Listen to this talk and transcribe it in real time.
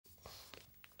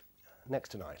next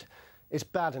tonight. It's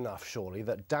bad enough, surely,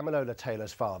 that Damilola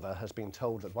Taylor's father has been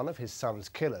told that one of his son's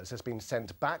killers has been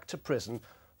sent back to prison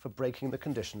for breaking the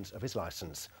conditions of his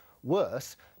licence.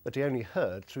 Worse, that he only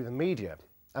heard through the media.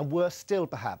 And worse still,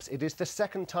 perhaps, it is the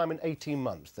second time in 18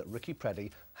 months that Ricky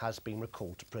Priddle has been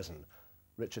recalled to prison.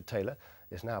 Richard Taylor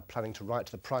is now planning to write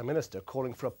to the Prime Minister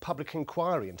calling for a public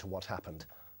inquiry into what happened.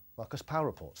 Marcus Powell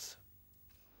reports.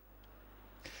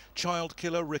 Child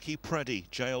killer Ricky Priddle,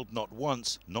 jailed not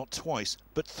once, not twice,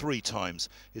 but 3 times,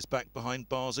 is back behind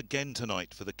bars again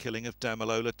tonight for the killing of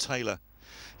Damilola Taylor.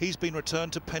 He's been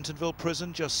returned to Pentonville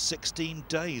Prison just 16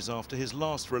 days after his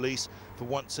last release for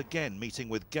once again meeting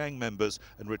with gang members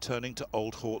and returning to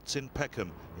Old Horts in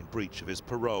Peckham in breach of his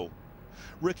parole.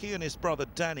 Ricky and his brother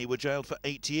Danny were jailed for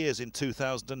 8 years in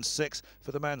 2006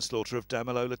 for the manslaughter of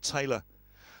Damilola Taylor.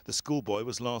 The schoolboy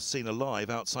was last seen alive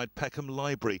outside Peckham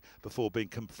Library before being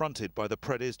confronted by the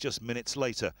Priddles just minutes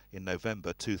later in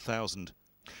November 2000.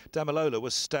 Damilola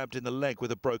was stabbed in the leg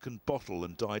with a broken bottle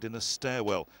and died in a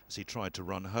stairwell as he tried to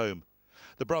run home.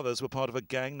 The brothers were part of a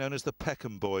gang known as the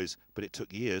Peckham Boys, but it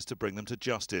took years to bring them to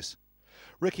justice.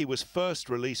 Ricky was first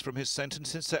released from his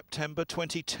sentence in September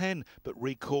 2010, but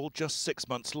recalled just 6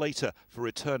 months later for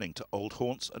returning to Old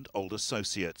Haunts and old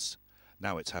associates.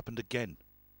 Now it's happened again.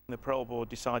 The parole board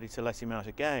decided to let him out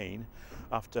again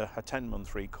after a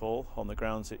 10-month recall on the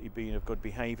grounds that he'd been of good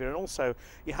behaviour, and also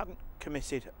he hadn't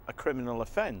committed a criminal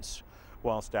offence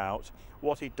whilst out.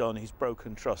 What he'd done, he's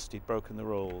broken trust, he'd broken the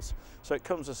rules. So it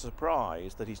comes as a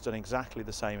surprise that he's done exactly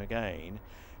the same again.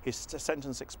 His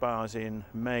sentence expires in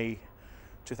May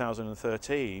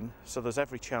 2013, so there's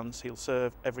every chance he'll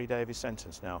serve every day of his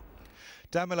sentence now.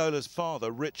 Damilola's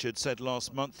father, Richard, said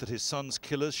last month that his son's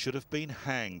killers should have been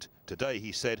hanged. Today,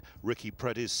 he said, Ricky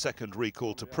Priddle's second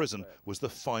recall to prison was the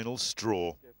final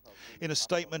straw. In a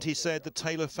statement, he said the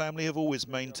Taylor family have always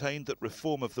maintained that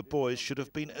reform of the boys should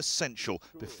have been essential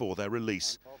before their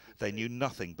release. They knew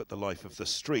nothing but the life of the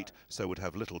street, so would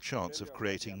have little chance of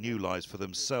creating new lives for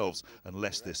themselves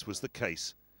unless this was the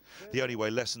case. The only way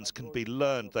lessons can be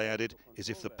learned, they added, is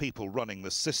if the people running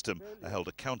the system are held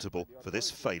accountable for this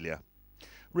failure.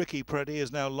 Ricky Priddle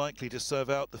is now likely to serve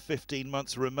out the 15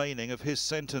 months remaining of his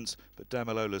sentence, but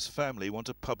Damilola's family want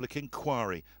a public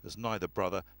inquiry, as neither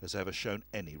brother has ever shown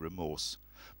any remorse.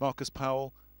 Marcus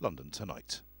Powell, London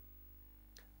Tonight.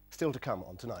 Still to come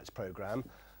on tonight's programme,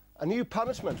 a new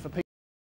punishment for people